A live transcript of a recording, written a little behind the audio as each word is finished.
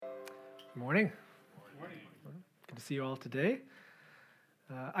Morning. Good to see you all today.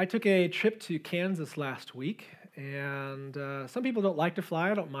 I took a trip to Kansas last week, and some people don't like to fly.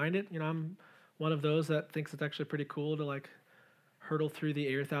 I don't mind it. I'm one of those that thinks it's actually pretty cool to hurtle through the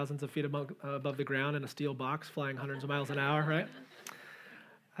air thousands of feet above the ground in a steel box flying hundreds of miles an hour, right?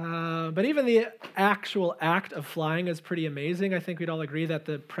 But even the actual act of flying is pretty amazing. I think we'd all agree that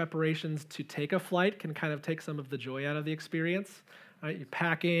the preparations to take a flight can kind of take some of the joy out of the experience. Right? You're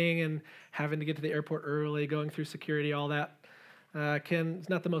packing and having to get to the airport early, going through security, all that it's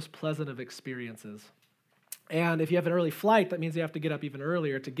not the most pleasant of experiences. And if you have an early flight, that means you have to get up even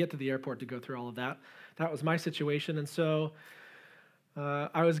earlier to get to the airport to go through all of that. That was my situation, and so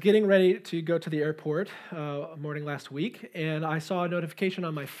I was getting ready to go to the airport morning last week, and I saw a notification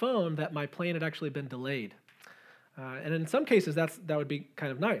on my phone that my plane had actually been delayed. And in some cases, that would be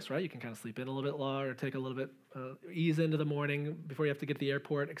kind of nice, right? You can kind of sleep in a little bit longer, take a little bit, ease into the morning before you have to get to the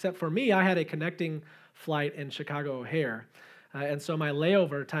airport. Except for me, I had a connecting flight in Chicago O'Hare. And so my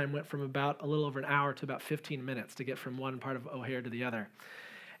layover time went from about a little over an hour to about 15 minutes to get from one part of O'Hare to the other.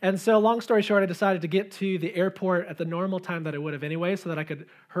 And so long story short, I decided to get to the airport at the normal time that I would have anyway, so that I could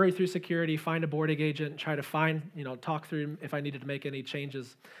hurry through security, find a boarding agent, and try to talk through if I needed to make any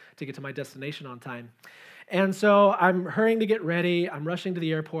changes to get to my destination on time. And so I'm hurrying to get ready. I'm rushing to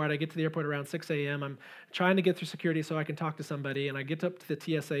the airport. I get to the airport around 6 a.m. I'm trying to get through security so I can talk to somebody, and I get up to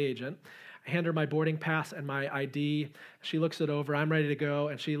the TSA agent. I hand her my boarding pass and my ID. She looks it over. I'm ready to go,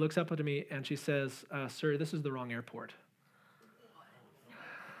 and she looks up at me, and she says, "Sir, this is the wrong airport."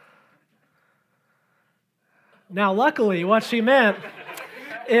 Now, luckily, what she meant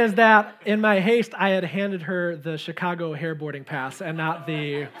is that in my haste, I had handed her the Chicago O'Hare boarding pass and not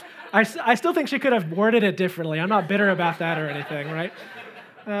the... I still think she could have worded it differently. I'm not bitter about that or anything, right?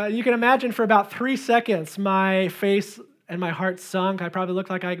 You can imagine for about 3 seconds, my face and my heart sunk. I probably looked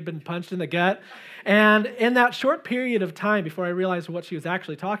like I had been punched in the gut. And in that short period of time before I realized what she was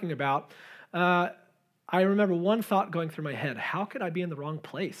actually talking about, I remember one thought going through my head: how could I be in the wrong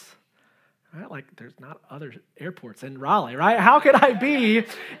place? Right? There's not other airports in Raleigh, right? How could I be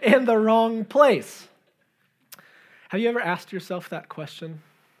in the wrong place? Have you ever asked yourself that question?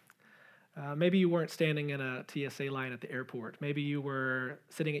 Maybe you weren't standing in a TSA line at the airport. Maybe you were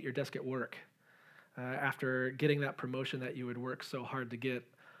sitting at your desk at work after getting that promotion that you would work so hard to get,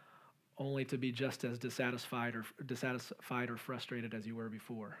 only to be just as dissatisfied or frustrated as you were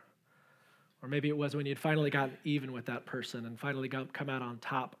before. Or maybe it was when you'd finally gotten even with that person and finally come out on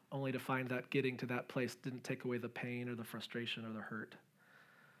top, only to find that getting to that place didn't take away the pain or the frustration or the hurt.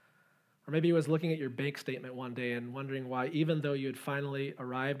 Or maybe it was looking at your bank statement one day and wondering why, even though you had finally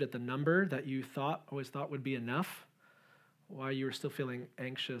arrived at the number that you always thought would be enough, why you were still feeling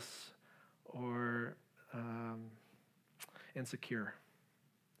anxious or insecure.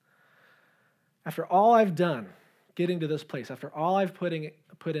 After all I've done getting to this place, after all I've put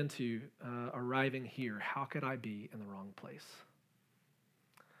into arriving here, how could I be in the wrong place?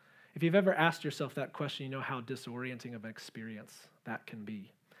 If you've ever asked yourself that question, you know how disorienting of an experience that can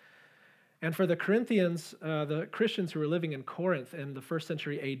be. And for the Corinthians, the Christians who were living in Corinth in the first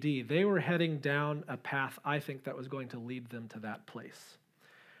century AD, they were heading down a path, I think, that was going to lead them to that place.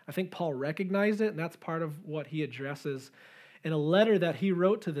 I think Paul recognized it, and that's part of what he addresses in a letter that he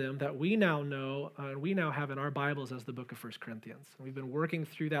wrote to them that we now know, and we now have in our Bibles as the book of 1 Corinthians. And we've been working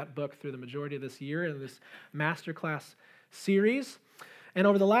through that book through the majority of this year in this Masterclass series. And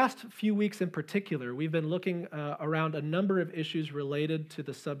over the last few weeks in particular, we've been looking around a number of issues related to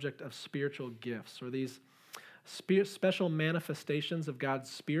the subject of spiritual gifts, or these special manifestations of God's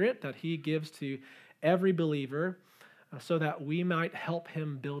Spirit that he gives to every believer so that we might help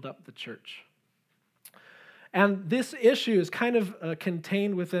him build up the church. And this issue is kind of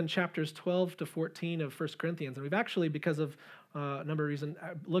contained within chapters 12 to 14 of 1 Corinthians. And we've actually, because of a number of reasons,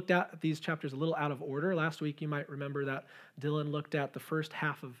 looked at these chapters a little out of order. Last week, you might remember that Dylan looked at the first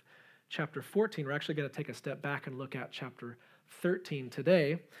half of chapter 14. We're actually going to take a step back and look at chapter 13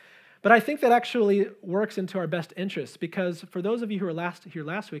 today. But I think that actually works into our best interest, because for those of you who were here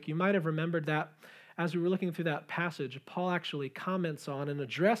last week, you might have remembered that as we were looking through that passage, Paul actually comments on and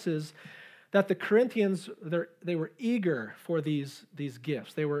addresses that the Corinthians, they were eager for these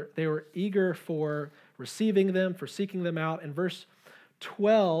gifts. They were eager for receiving them, for seeking them out. In verse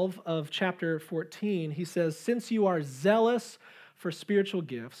 12 of chapter 14, he says, "Since you are zealous for spiritual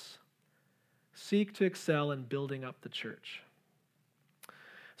gifts, seek to excel in building up the church."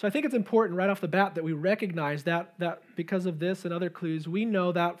 So I think it's important right off the bat that we recognize that because of this and other clues, we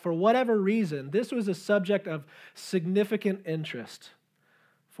know that for whatever reason, this was a subject of significant interest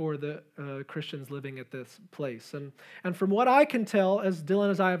for the Christians living at this place. And from what I can tell, as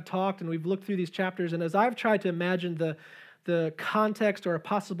Dylan and I have talked and we've looked through these chapters, and as I've tried to imagine the context or a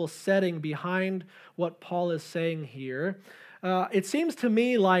possible setting behind what Paul is saying here, it seems to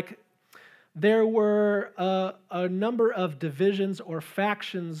me like there were a number of divisions or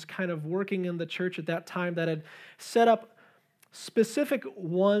factions kind of working in the church at that time that had set up specific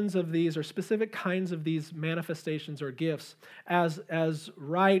ones of these or specific kinds of these manifestations or gifts as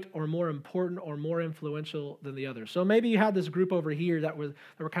right or more important or more influential than the others. So maybe you had this group over here that were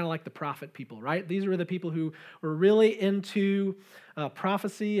kind of like the prophet people, right? These were the people who were really into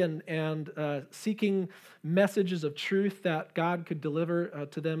prophecy and seeking messages of truth that God could deliver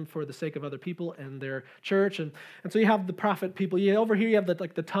to them for the sake of other people and their church. And so you have the prophet people. Over here you have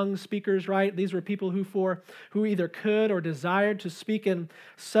the tongue speakers, right? These were people who either could or desired to speak in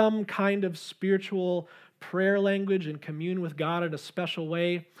some kind of spiritual prayer language and commune with God in a special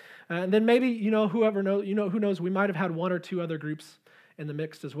way. And then maybe, who knows, we might have had one or two other groups in the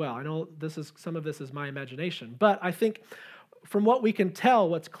mix as well. I know some of this is my imagination, but I think from what we can tell,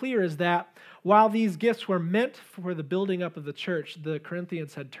 what's clear is that while these gifts were meant for the building up of the church, the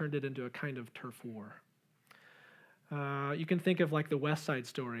Corinthians had turned it into a kind of turf war. You can think of like the West Side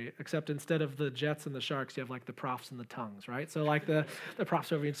Story, except instead of the Jets and the Sharks, you have like the profs and the tongues, right? So like the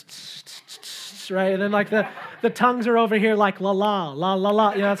profs over here, right? And then like the tongues are over here like la la, la la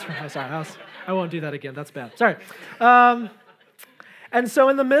la. Yeah, that's right. Sorry, I won't do that again. That's bad. Sorry. And so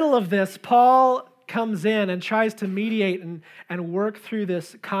in the middle of this, Paul comes in and tries to mediate and work through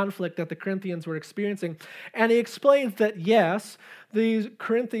this conflict that the Corinthians were experiencing. And he explains that, yes, these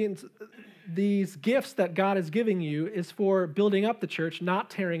gifts that God is giving you is for building up the church, not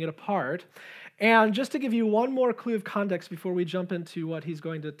tearing it apart. And just to give you one more clue of context before we jump into what he's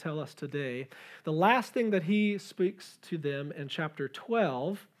going to tell us today, the last thing that he speaks to them in chapter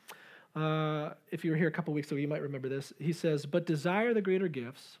 12, if you were here a couple weeks ago, you might remember this. He says, "But desire the greater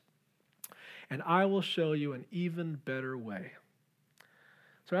gifts, and I will show you an even better way."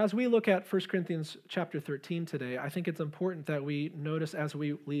 So as we look at 1 Corinthians chapter 13 today, I think it's important that we notice as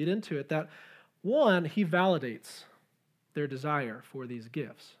we lead into it that, one, he validates their desire for these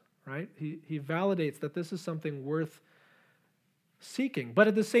gifts, right? He validates that this is something worth seeking. But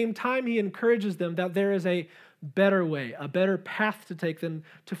at the same time, he encourages them that there is a better way, a better path to take than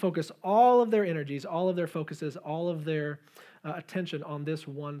to focus all of their energies, all of their focuses, all of their attention on this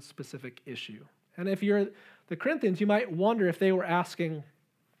one specific issue. And if you're the Corinthians, you might wonder if they were asking,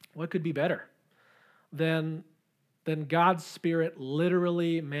 what could be better than God's Spirit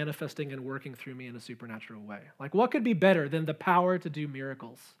literally manifesting and working through me in a supernatural way? Like, what could be better than the power to do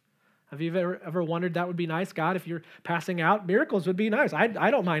miracles? Have you ever wondered that would be nice? God, if you're passing out, miracles would be nice. I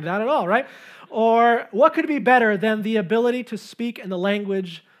don't mind that at all, right? Or what could be better than the ability to speak in the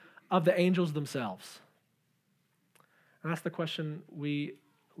language of the angels themselves? And that's the question we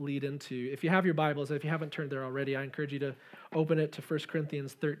lead into. If you have your Bibles, if you haven't turned there already, I encourage you to open it to 1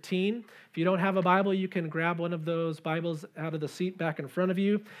 Corinthians 13. If you don't have a Bible, you can grab one of those Bibles out of the seat back in front of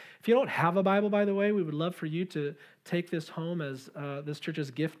you. If you don't have a Bible, by the way, we would love for you to take this home as this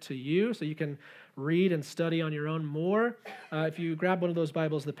church's gift to you so you can read and study on your own more. If you grab one of those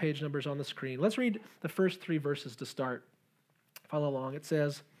Bibles, the page number's on the screen. Let's read the first 3 verses to start. Follow along. It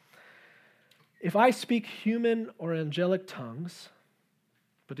says, "If I speak human or angelic tongues,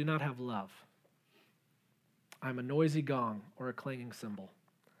 but do not have love, I'm a noisy gong or a clanging cymbal.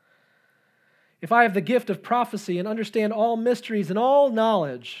 If I have the gift of prophecy and understand all mysteries and all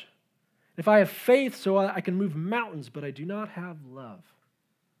knowledge, if I have faith so I can move mountains, but I do not have love,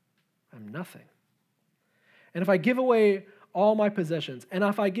 I'm nothing. And if I give away all my possessions, and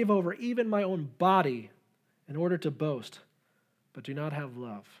if I give over even my own body in order to boast, but do not have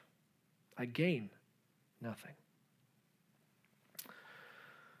love, I gain nothing."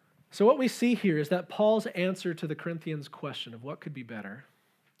 So what we see here is that Paul's answer to the Corinthians' question of what could be better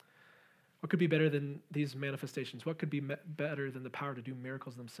than these manifestations, what could be better than the power to do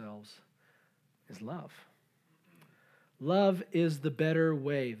miracles themselves, is love. Love is the better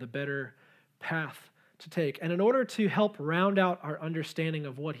way, the better path to take. And in order to help round out our understanding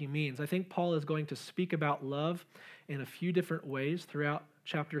of what he means, I think Paul is going to speak about love in a few different ways throughout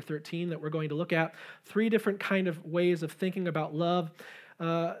chapter 13 that we're going to look at. 3 different kind of ways of thinking about love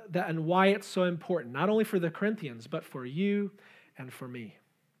and why it's so important, not only for the Corinthians, but for you and for me.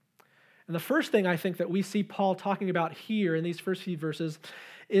 And the first thing I think that we see Paul talking about here in these first few verses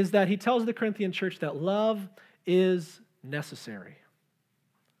is that he tells the Corinthian church that love is necessary.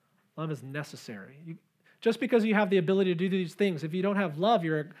 Love is necessary. Just because you have the ability to do these things, if you don't have love,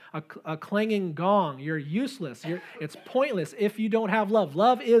 you're a clanging gong. You're useless. It's pointless if you don't have love.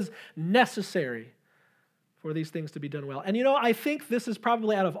 Love is necessary for these things to be done well. And I think this is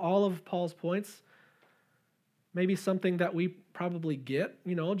probably, out of all of Paul's points, maybe something that we probably get,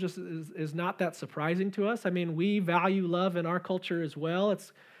 just is not that surprising to us. I mean, we value love in our culture as well.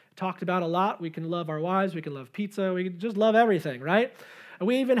 It's talked about a lot. We can love our wives. We can love pizza. We can just love everything, right? And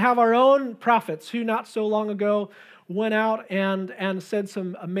we even have our own prophets who not so long ago went out and said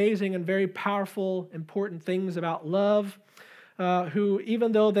some amazing and very powerful, important things about love. Who,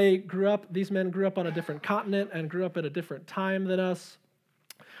 even though these men grew up on a different continent and grew up at a different time than us,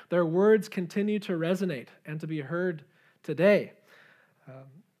 their words continue to resonate and to be heard today.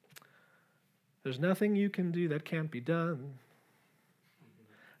 There's nothing you can do that can't be done.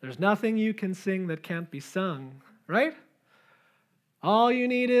 There's nothing you can sing that can't be sung, right? All you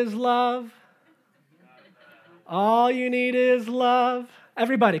need is love. All you need is love.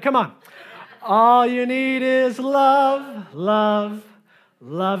 Everybody, come on. All you need is love, love.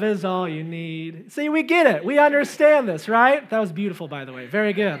 Love is all you need. See, we get it. We understand this, right? That was beautiful, by the way.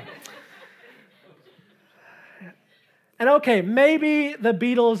 Very good. And okay, maybe the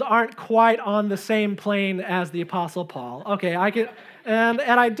Beatles aren't quite on the same plane as the Apostle Paul. Okay, and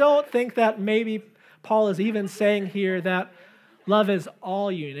I don't think that maybe Paul is even saying here that love is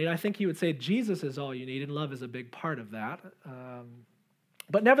all you need. I think he would say Jesus is all you need, and love is a big part of that.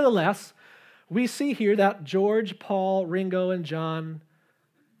 But nevertheless, we see here that George, Paul, Ringo, and John,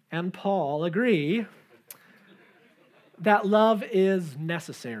 and Paul agree that love is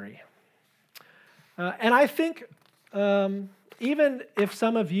necessary. And I think even if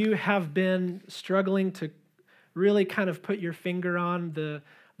some of you have been struggling to really kind of put your finger on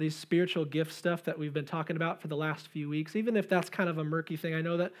these spiritual gift stuff that we've been talking about for the last few weeks, even if that's kind of a murky thing, I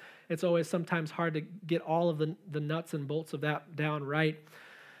know that it's always sometimes hard to get all of the nuts and bolts of that down right.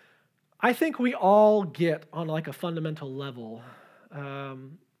 I think we all get, on like a fundamental level,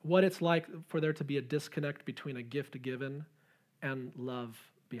 what it's like for there to be a disconnect between a gift given and love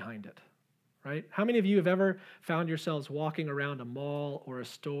behind it, right? How many of you have ever found yourselves walking around a mall or a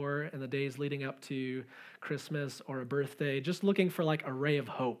store in the days leading up to Christmas or a birthday, just looking for like a ray of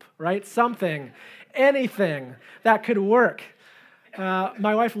hope, right? Something, anything that could work.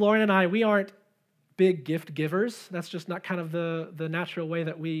 My wife Lauren and I, we aren't big gift givers. That's just not kind of the natural way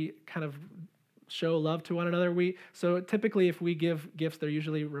that we kind of show love to one another. So typically if we give gifts, they're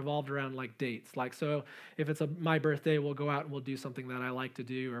usually revolved around like dates. Like, so if it's my birthday, we'll go out and we'll do something that I like to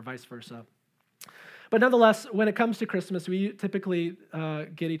do, or vice versa. But nonetheless, when it comes to Christmas, we typically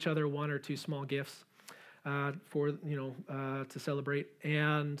get each other one or two small gifts to celebrate.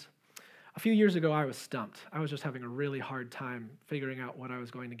 And a few years ago, I was stumped. I was just having a really hard time figuring out what I was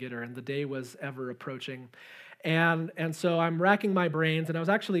going to get her, and the day was ever approaching. And so I'm racking my brains, and I was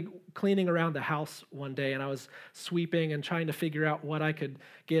actually cleaning around the house one day, and I was sweeping and trying to figure out what I could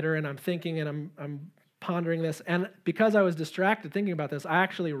get her, and I'm thinking, and I'm pondering this, and because I was distracted thinking about this, I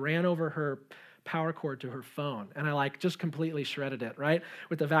actually ran over her power cord to her phone, and I just completely shredded it, right,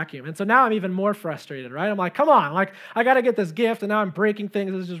 with the vacuum. And so now I'm even more frustrated, right? I'm like, come on, I got to get this gift, and now I'm breaking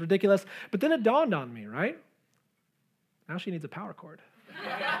things. This is just ridiculous. But then it dawned on me, right? Now she needs a power cord.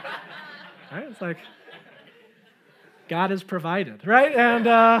 Right? It's like God has provided, right?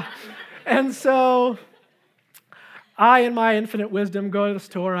 And so I, in my infinite wisdom, go to the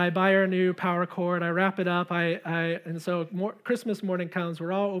store. I buy her a new power cord. I wrap it up. And so Christmas morning comes.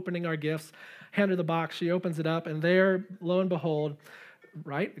 We're all opening our gifts. Hand her the box. She opens it up, and there, lo and behold,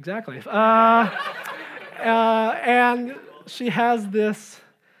 right? Exactly. And she has this,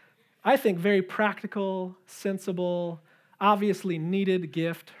 I think, very practical, sensible, obviously needed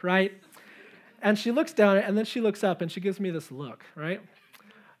gift, right? And she looks down, and then she looks up, and she gives me this look, right?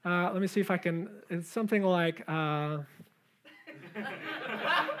 Let me see if I can, it's something like, right?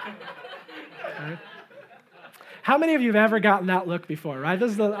 How many of you have ever gotten that look before, right?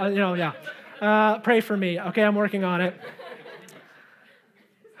 This is yeah. Pray for me. Okay, I'm working on it.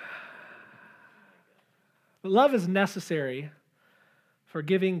 But love is necessary for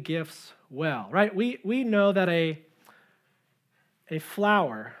giving gifts well, right? We know that a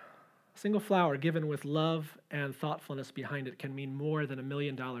flower, a single flower given with love and thoughtfulness behind it can mean more than $1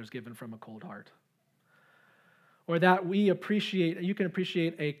 million given from a cold heart. Or that you can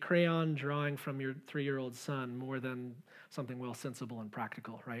appreciate a crayon drawing from your 3-year-old son more than something well sensible and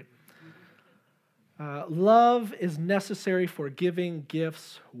practical, right? Love is necessary for giving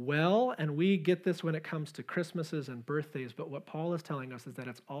gifts well, and we get this when it comes to Christmases and birthdays, but what Paul is telling us is that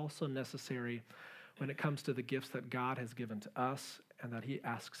it's also necessary when it comes to the gifts that God has given to us and that he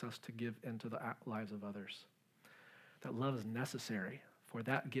asks us to give into the lives of others. That love is necessary for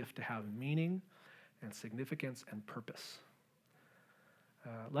that gift to have meaning and significance and purpose.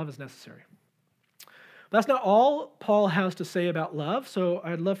 Love is necessary. That's not all Paul has to say about love, so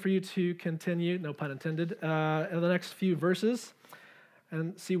I'd love for you to continue, no pun intended, in the next few verses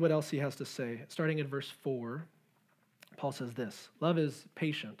and see what else he has to say. Starting in verse 4, Paul says this: love is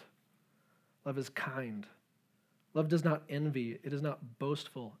patient. Love is kind. Love does not envy. It is not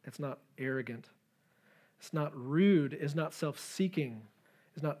boastful. It's not arrogant. It's not rude. It's not self-seeking.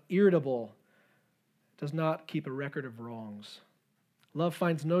 It's not irritable. It does not keep a record of wrongs. Love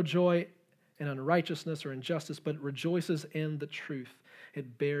finds no joy in unrighteousness or injustice, but rejoices in the truth.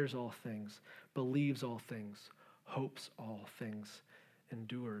 It bears all things, believes all things, hopes all things,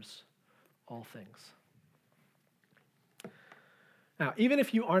 endures all things. Now, even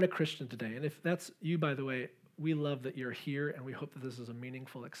if you aren't a Christian today, and if that's you, by the way, we love that you're here, and we hope that this is a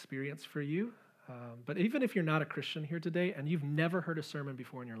meaningful experience for you. But even if you're not a Christian here today, and you've never heard a sermon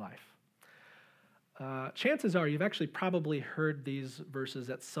before in your life, chances are you've actually probably heard these verses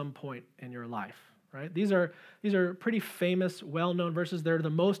at some point in your life, right? These are pretty famous, well-known verses. They're the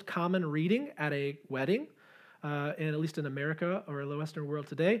most common reading at a wedding, at least in America or the Western world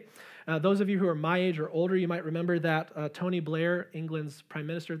today. Those of you who are my age or older, you might remember that Tony Blair, England's prime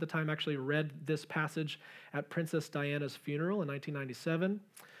minister at the time, actually read this passage at Princess Diana's funeral in 1997.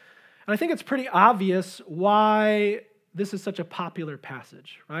 And I think it's pretty obvious why this is such a popular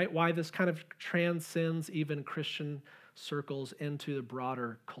passage, right? Why this kind of transcends even Christian circles into the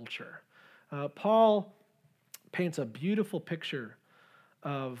broader culture. Paul paints a beautiful picture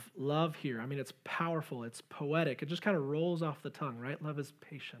of love here. I mean, it's powerful, it's poetic, it just kind of rolls off the tongue, right? Love is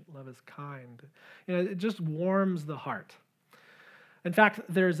patient, love is kind. It just warms the heart. In fact,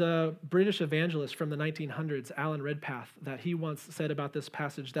 there's a British evangelist from the 1900s, Alan Redpath, that he once said about this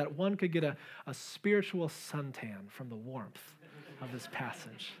passage that one could get a spiritual suntan from the warmth of this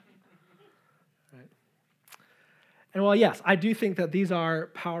passage. Right? And while, yes, I do think that these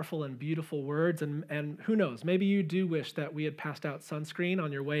are powerful and beautiful words, and who knows, maybe you do wish that we had passed out sunscreen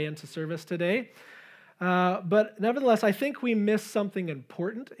on your way into service today. But nevertheless, I think we miss something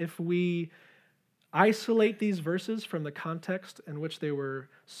important if we isolate these verses from the context in which they were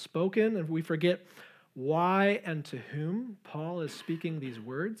spoken, and we forget why and to whom Paul is speaking these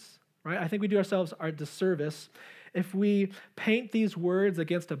words, right? I think we do ourselves our disservice if we paint these words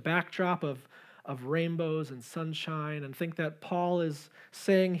against a backdrop of rainbows and sunshine and think that Paul is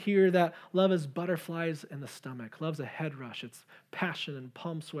saying here that love is butterflies in the stomach. Love's a head rush. It's passion and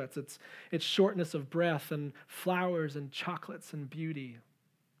palm sweats. It's shortness of breath and flowers and chocolates and beauty.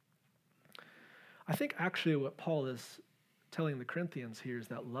 I think actually what Paul is telling the Corinthians here is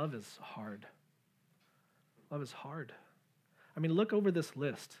that love is hard. Love is hard. I mean, look over this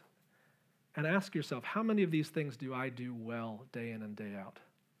list and ask yourself, how many of these things do I do well day in and day out?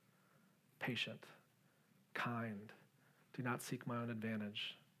 Patient, kind, do not seek my own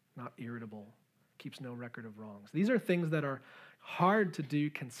advantage, not irritable, keeps no record of wrongs. These are things that are hard to do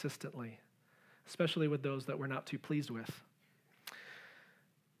consistently, especially with those that we're not too pleased with.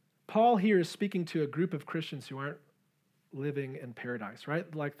 Paul here is speaking to a group of Christians who aren't living in paradise,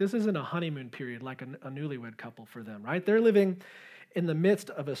 right? Like this isn't a honeymoon period like a newlywed couple for them, right? They're living in the midst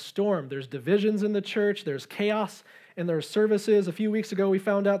of a storm. There's divisions in the church. There's chaos in their services. A few weeks ago, we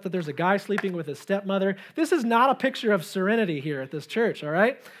found out that there's a guy sleeping with his stepmother. This is not a picture of serenity here at this church, all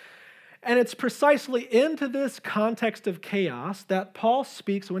right? And it's precisely into this context of chaos that Paul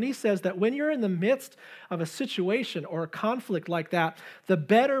speaks when he says that when you're in the midst of a situation or a conflict like that, the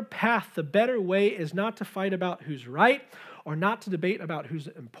better path, the better way is not to fight about who's right or not to debate about who's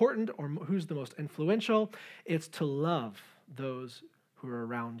important or who's the most influential. It's to love those who are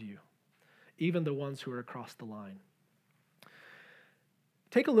around you, even the ones who are across the line.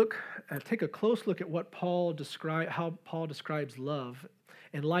 Take a close look at how Paul describes love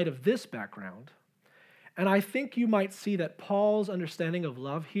in light of this background. And I think you might see that Paul's understanding of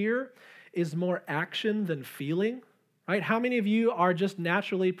love here is more action than feeling, right? How many of you are just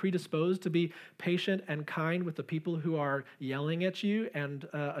naturally predisposed to be patient and kind with the people who are yelling at you and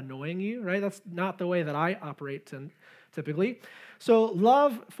annoying you, right? That's not the way that I operate typically. So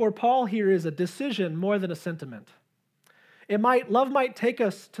love for Paul here is a decision more than a sentiment. Love might take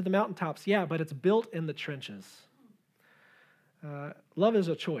us to the mountaintops, yeah, but it's built in the trenches. Love is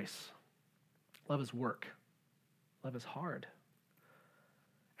a choice. Love is work. Love is hard.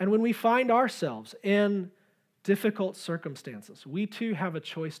 And when we find ourselves in difficult circumstances, we too have a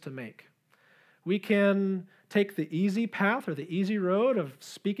choice to make. We can take the easy path or the easy road of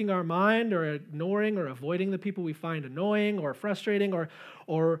speaking our mind or ignoring or avoiding the people we find annoying or frustrating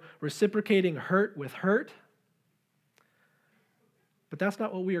or reciprocating hurt with hurt. But that's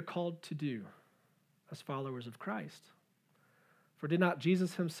not what we are called to do as followers of Christ. For did not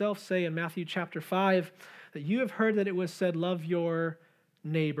Jesus himself say in Matthew chapter 5 that you have heard that it was said, love your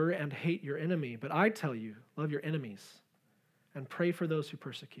neighbor and hate your enemy. But I tell you, love your enemies and pray for those who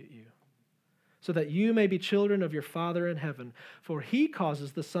persecute you, so that you may be children of your Father in heaven. For he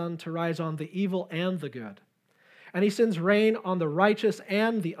causes the sun to rise on the evil and the good, and he sends rain on the righteous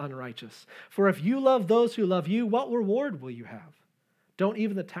and the unrighteous. For if you love those who love you, what reward will you have? Don't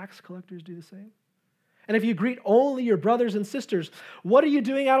even the tax collectors do the same? And if you greet only your brothers and sisters, what are you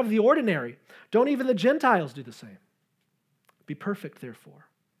doing out of the ordinary? Don't even the Gentiles do the same? Be perfect, therefore,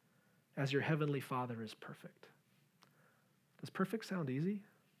 as your heavenly Father is perfect. Does perfect sound easy?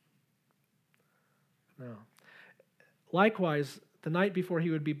 No. Likewise, the night before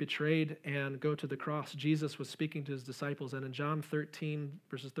he would be betrayed and go to the cross, Jesus was speaking to his disciples, and in John 13,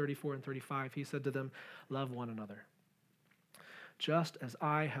 verses 34 and 35, he said to them, love one another. Just as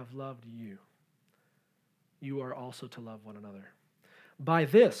I have loved you, you are also to love one another. By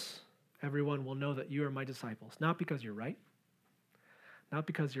this, everyone will know that you are my disciples, not because you're right, not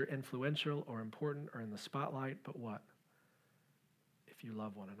because you're influential or important or in the spotlight, but what? If you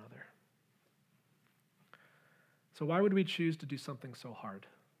love one another. So why would we choose to do something so hard?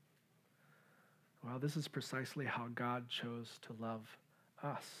 Well, this is precisely how God chose to love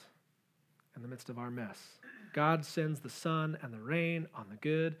us in the midst of our mess. God sends the sun and the rain on the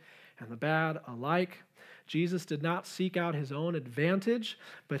good and the bad alike. Jesus did not seek out his own advantage,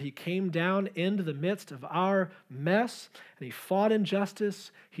 but he came down into the midst of our mess, and he fought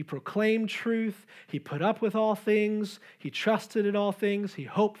injustice, he proclaimed truth, he put up with all things, he trusted in all things, he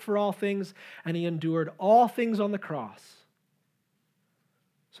hoped for all things, and he endured all things on the cross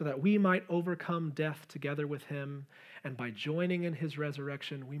so that we might overcome death together with him, and by joining in his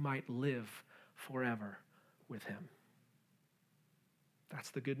resurrection, we might live forever with him. That's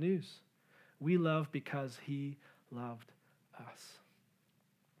the good news. We love because he loved us.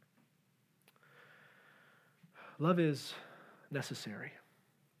 Love is necessary.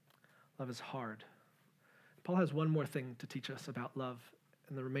 Love is hard. Paul has one more thing to teach us about love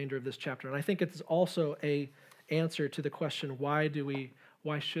in the remainder of this chapter, and I think it's also an answer to the question, why do we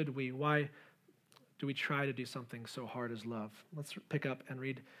try to do something so hard as love? Let's pick up and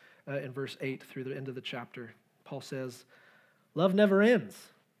read in verse 8 through the end of the chapter. Paul says, love never ends.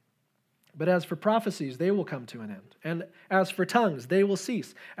 But as for prophecies, they will come to an end. And as for tongues, they will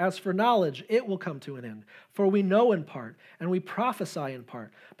cease. As for knowledge, it will come to an end. For we know in part, and we prophesy in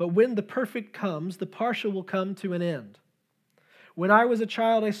part. But when the perfect comes, the partial will come to an end. When I was a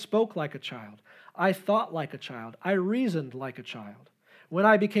child, I spoke like a child. I thought like a child. I reasoned like a child. When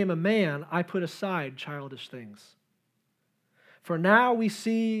I became a man, I put aside childish things. For now we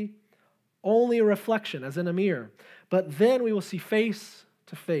see only a reflection, as in a mirror. But then we will see face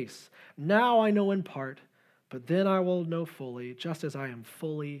to face. Now I know in part, but then I will know fully, just as I am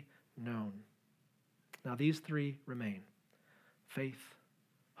fully known. Now these three remain: faith,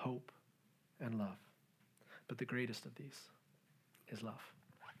 hope, and love. But the greatest of these is love.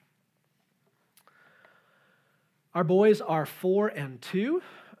 Our boys are 4 and 2.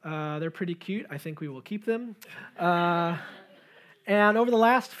 They're pretty cute. I think we will keep them. And over the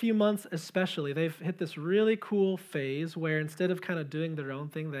last few months especially, they've hit this really cool phase where instead of kind of doing their own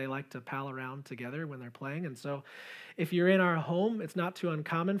thing, they like to pal around together when they're playing. And so if you're in our home, it's not too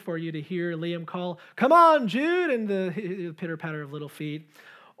uncommon for you to hear Liam call, "Come on, Jude," and the pitter-patter of little feet.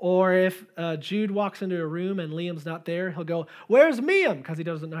 Or if Jude walks into a room and Liam's not there, he'll go, "Where's Miam?" Because he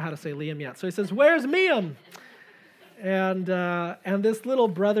doesn't know how to say Liam yet. So he says, "Where's Miam?" And this little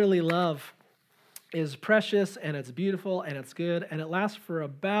brotherly love is precious, and it's beautiful, and it's good, and it lasts for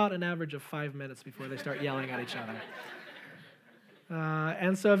about an average of 5 minutes before they start yelling at each other.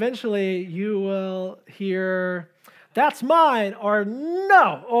 And so eventually you will hear, "That's mine," or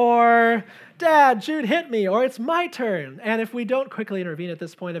 "No," or "Dad, Jude hit me," or "It's my turn." And if we don't quickly intervene at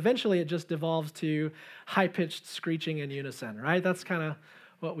this point, eventually it just devolves to high-pitched screeching in unison, right? That's kind of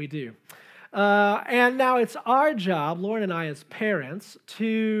what we do. And now it's our job, Lauren and I as parents,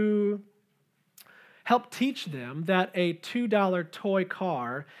 to help teach them that a $2 toy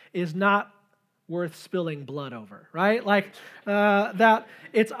car is not worth spilling blood over, right? That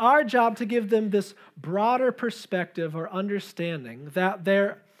it's our job to give them this broader perspective or understanding that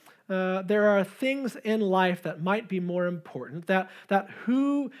there are things in life that might be more important, that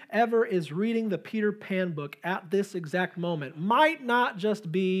whoever is reading the Peter Pan book at this exact moment might not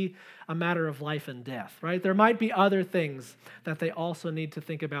just be a matter of life and death, right? There might be other things that they also need to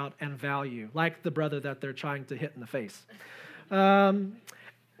think about and value, like the brother that they're trying to hit in the face.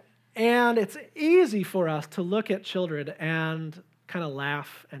 And it's easy for us to look at children and kind of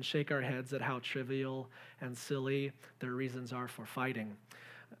laugh and shake our heads at how trivial and silly their reasons are for fighting.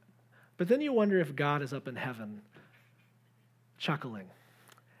 But then you wonder if God is up in heaven chuckling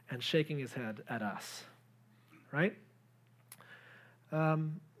and shaking his head at us, right?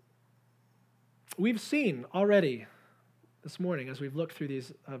 We've seen already this morning as we've looked through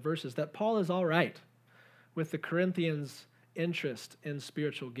these verses that Paul is all right with the Corinthians' interest in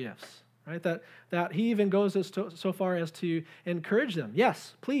spiritual gifts, right? That he even goes so far as to encourage them.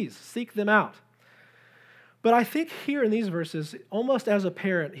 Yes, please, seek them out. But I think here in these verses, almost as a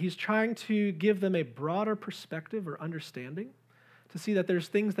parent, he's trying to give them a broader perspective or understanding, to see that there's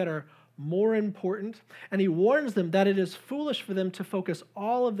things that are more important. And he warns them that it is foolish for them to focus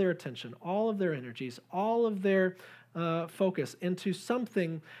all of their attention, all of their energies, all of their focus into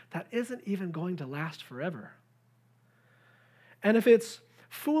something that isn't even going to last forever. And if it's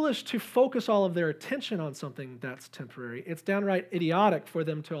foolish to focus all of their attention on something that's temporary, it's downright idiotic for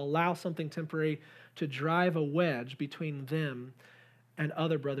them to allow something temporary to drive a wedge between them and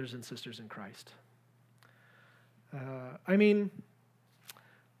other brothers and sisters in Christ.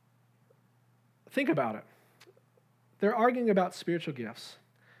 Think about it. They're arguing about spiritual gifts.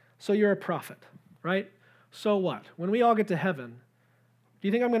 So you're a prophet, right? So what? When we all get to heaven, do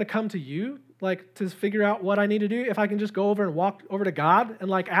you think I'm going to come to you, to figure out what I need to do? If I can just go over and walk over to God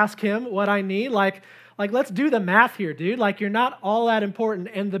and, ask him what I need? Let's do the math here, dude. You're not all that important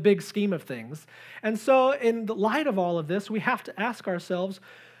in the big scheme of things. And so in the light of all of this, we have to ask ourselves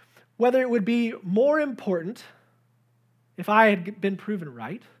whether it would be more important if I had been proven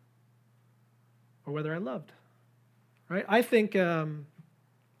right or whether I loved, right? I think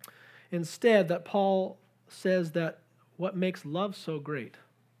instead that Paul says that what makes love so great,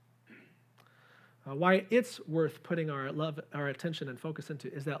 why it's worth putting our attention and focus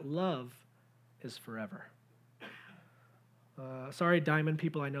into, is that love is forever. Sorry, diamond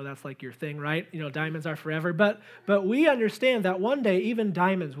people, I know that's your thing, right? Diamonds are forever, but we understand that one day even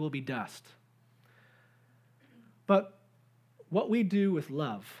diamonds will be dust. But what we do with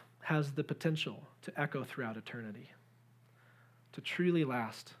love has the potential to echo throughout eternity, to truly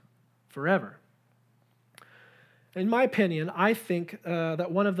last forever. In my opinion, I think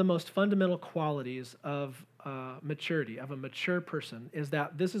that one of the most fundamental qualities of maturity, of a mature person, is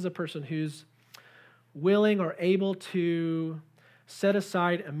that this is a person who's willing or able to set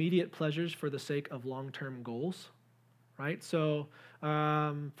aside immediate pleasures for the sake of long-term goals, right? So,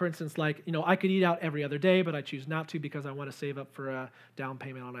 for instance, I could eat out every other day, but I choose not to because I want to save up for a down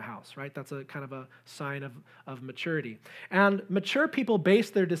payment on a house, right? That's a kind of a sign of maturity. And mature people base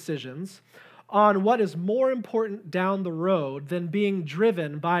their decisions on what is more important down the road than being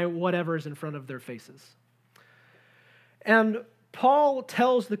driven by whatever is in front of their faces. And Paul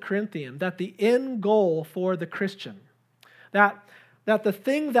tells the Corinthian that the end goal for the Christian, that the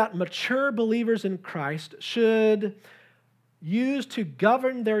thing that mature believers in Christ should use to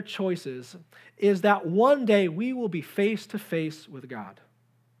govern their choices is that one day we will be face to face with God.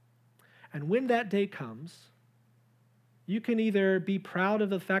 And when that day comes, you can either be proud of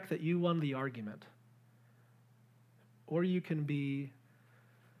the fact that you won the argument, or you can be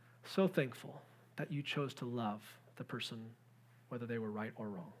so thankful that you chose to love the person, whether they were right or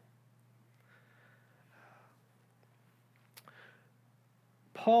wrong.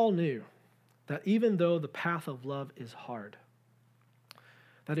 Paul knew that even though the path of love is hard,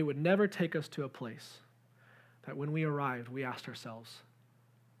 that it would never take us to a place that when we arrived, we asked ourselves,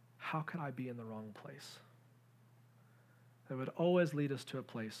 how could I be in the wrong place? It would always lead us to a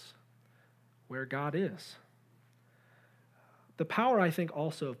place where God is. The power, I think,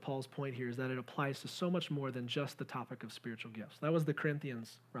 also of Paul's point here is that it applies to so much more than just the topic of spiritual gifts. That was the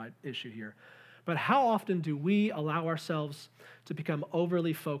Corinthians' issue here. But how often do we allow ourselves to become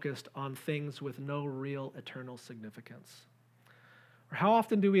overly focused on things with no real eternal significance? Or how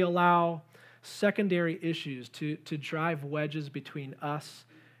often do we allow secondary issues to drive wedges between us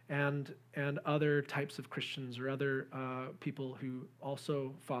and other types of Christians or other people who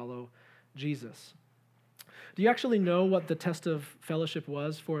also follow Jesus? Do you actually know what the test of fellowship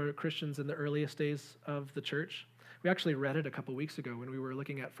was for Christians in the earliest days of the church? We actually read it a couple weeks ago when we were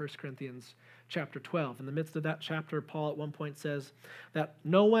looking at 1 Corinthians chapter 12. In the midst of that chapter, Paul at one point says that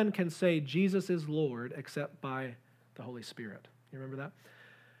no one can say Jesus is Lord except by the Holy Spirit. You remember that?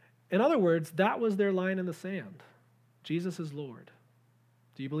 In other words, that was their line in the sand. Jesus is Lord.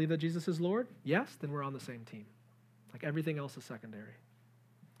 Do you believe that Jesus is Lord? Yes, then we're on the same team. Like everything else is secondary.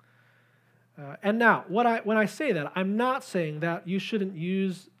 And now, when I say that, I'm not saying that you shouldn't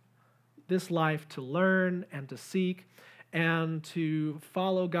use this life to learn and to seek and to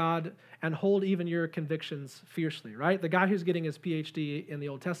follow God and hold even your convictions fiercely, right? The guy who's getting his PhD in the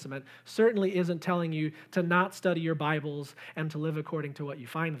Old Testament certainly isn't telling you to not study your Bibles and to live according to what you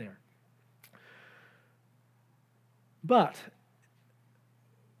find there. But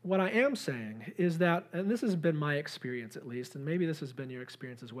what I am saying is that, and this has been my experience at least, and maybe this has been your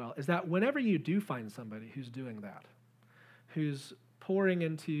experience as well, is that whenever you do find somebody who's doing that, who's pouring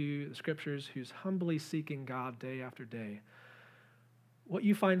into the scriptures, who's humbly seeking God day after day, what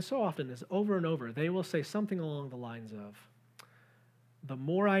you find so often is over and over, they will say something along the lines of, the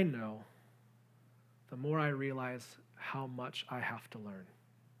more I know, the more I realize how much I have to learn.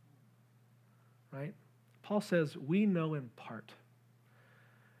 Right? Paul says, we know in part.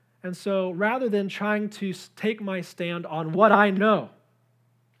 And so rather than trying to take my stand on what I know,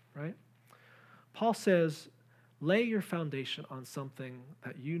 right? Paul says, lay your foundation on something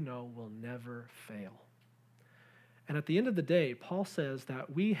that you know will never fail. And at the end of the day, Paul says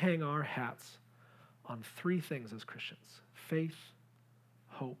that we hang our hats on three things as Christians: faith,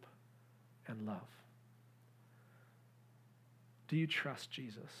 hope, and love. Do you trust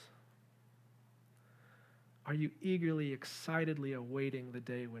Jesus? Are you eagerly, excitedly awaiting the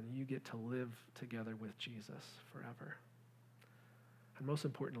day when you get to live together with Jesus forever? And most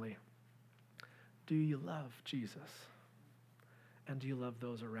importantly, do you love Jesus? And do you love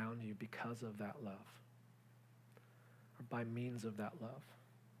those around you because of that love? Or by means of that love?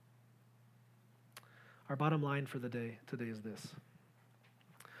 Our bottom line for the day today is this: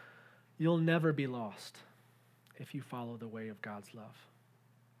 you'll never be lost if you follow the way of God's love.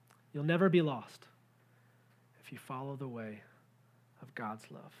 You'll never be lost if you follow the way of God's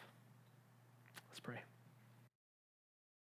love. Let's pray.